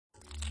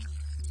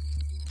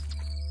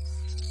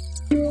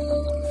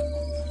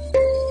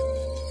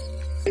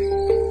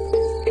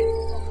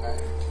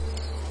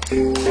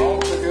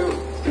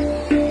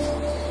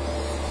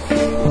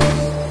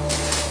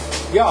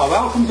Yeah,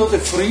 welcome to the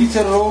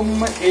freezer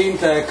room in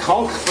the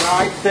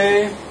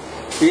Kalkbreite.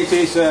 This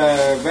is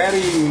a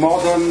very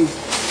modern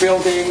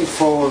building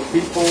for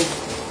people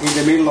in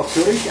the middle of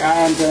Zurich,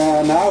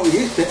 and now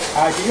here's the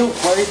ideal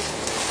place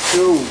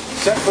to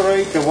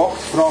separate the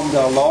wax from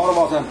the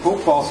larvas and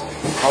pupas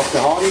of the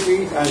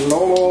honeybees. And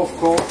Lolo, of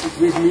course, is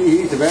with me.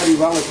 He's very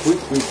well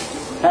equipped with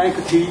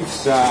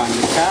handkerchiefs and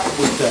a cap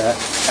with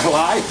a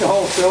light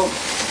also,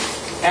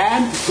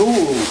 and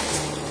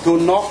tools to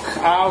knock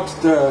out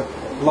the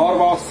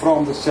larvae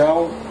from the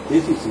cell.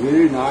 This is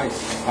really nice.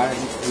 I'm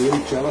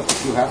really jealous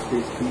that you have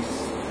this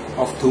piece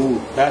of tool.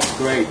 That's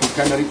great. You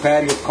can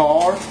repair your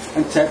car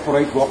and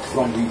separate wax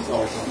from these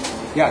also.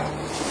 Yeah.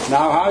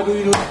 Now how do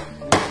you do it?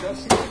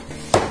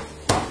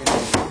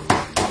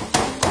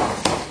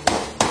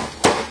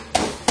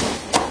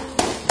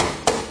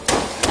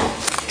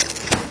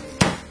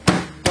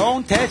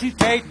 Don't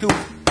hesitate to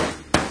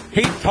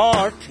hit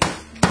hard,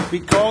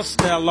 because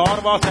the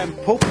larvae and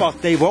pupas,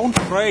 they won't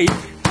break,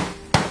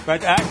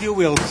 but as you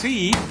will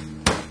see,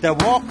 the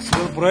wax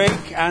will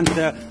break and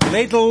the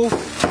little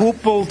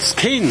pupal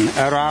skin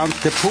around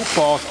the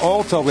pupas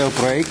also will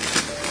break,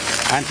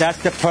 and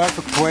that's the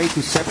perfect way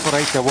to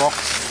separate the wax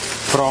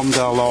from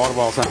the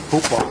larvae and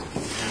pupas.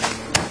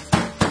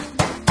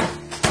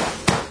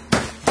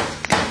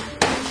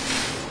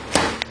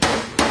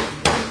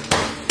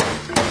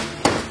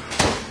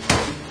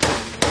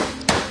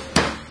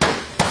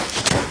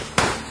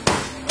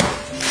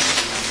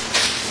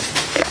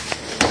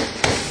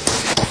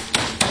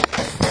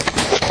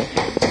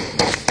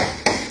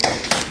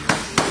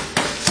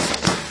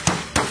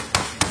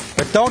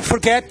 Don't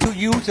forget to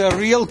use a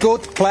real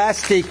good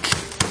plastic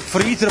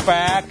freezer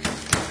bag,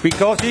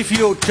 because if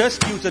you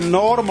just use a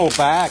normal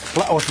bag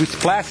or with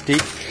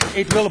plastic,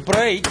 it will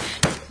break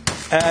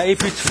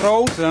if it's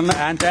frozen,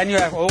 and then you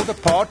have all the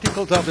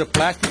particles of the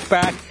plastic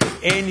bag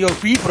in your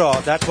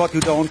vibra. That's what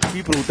you don't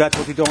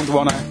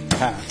want to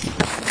have.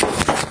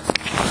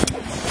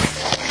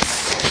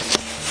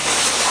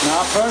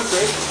 Now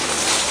perfect,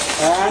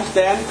 and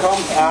then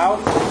comes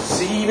out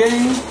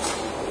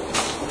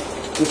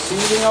the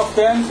sieving of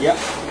them. Yeah,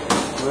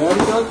 very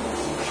good.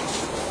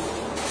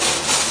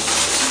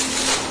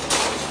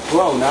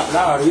 Whoa,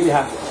 now I really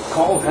have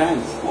cold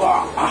hands.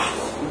 Wow.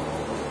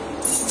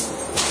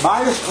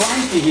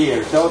 -20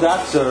 here, so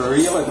that's a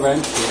real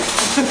adventure.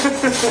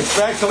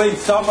 Especially in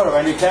summer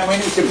when you come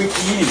in with a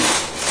bikini.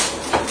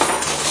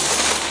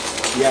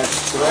 Yes,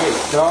 great.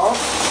 So,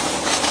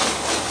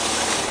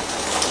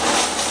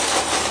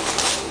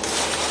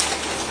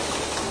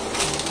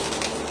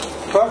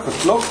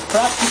 perfect. Look,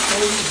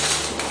 practically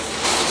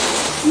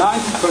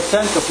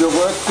 90% of your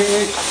work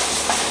finished.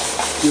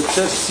 You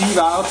just sieve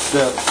out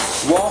the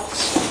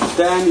wax,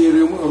 then you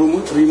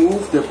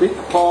remove the big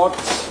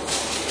parts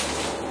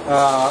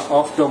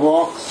of the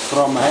wax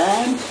from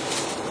hand,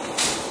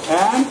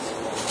 and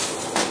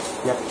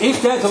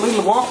if there's a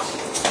little wax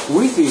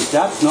with it,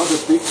 that's not a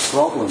big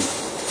problem,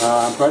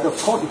 but of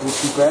course it would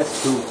be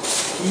best to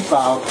keep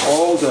out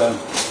all the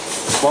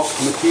wax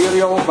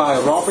material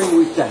by rubbing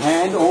with the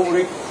hand over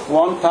it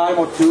one time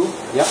or two.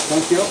 Yeah,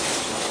 thank you.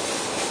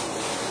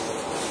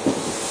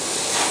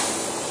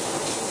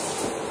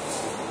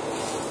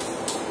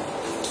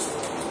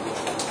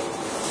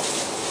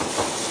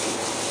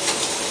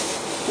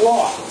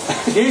 Wow,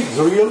 it's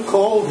real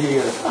cold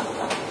here.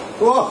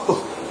 Whoa,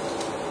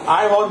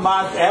 I'm on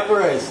Mount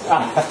Everest.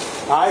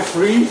 I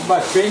freeze my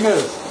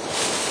fingers.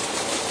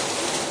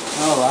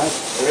 All right.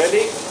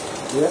 Ready?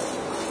 Yeah.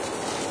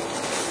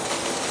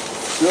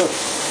 Good.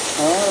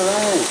 All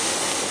right.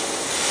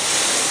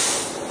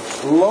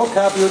 Look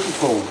how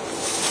beautiful.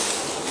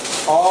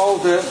 All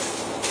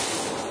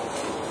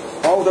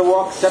the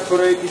wax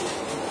separated.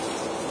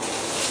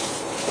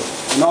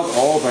 Not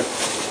all, but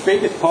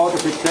biggest part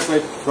of it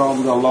separated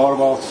from the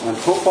larvae and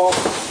pupas.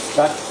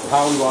 That's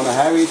how we want to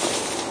have it,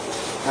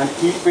 and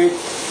keep it.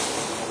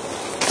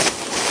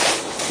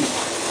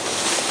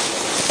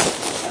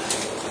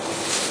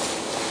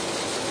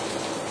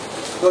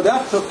 So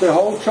that's the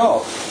whole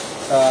job.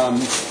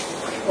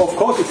 Of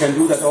course you can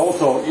do that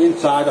also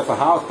inside of a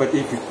house, but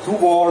if it's too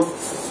warm,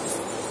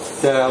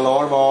 the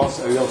larvae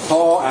will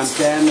thaw, and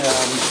then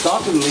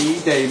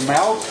suddenly they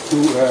melt to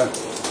a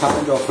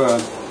kind of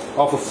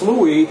a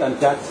fluid, and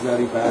that's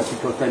very bad,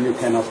 because then you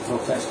cannot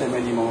process them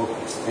anymore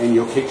in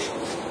your kitchen.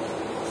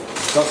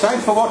 So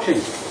thanks for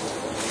watching.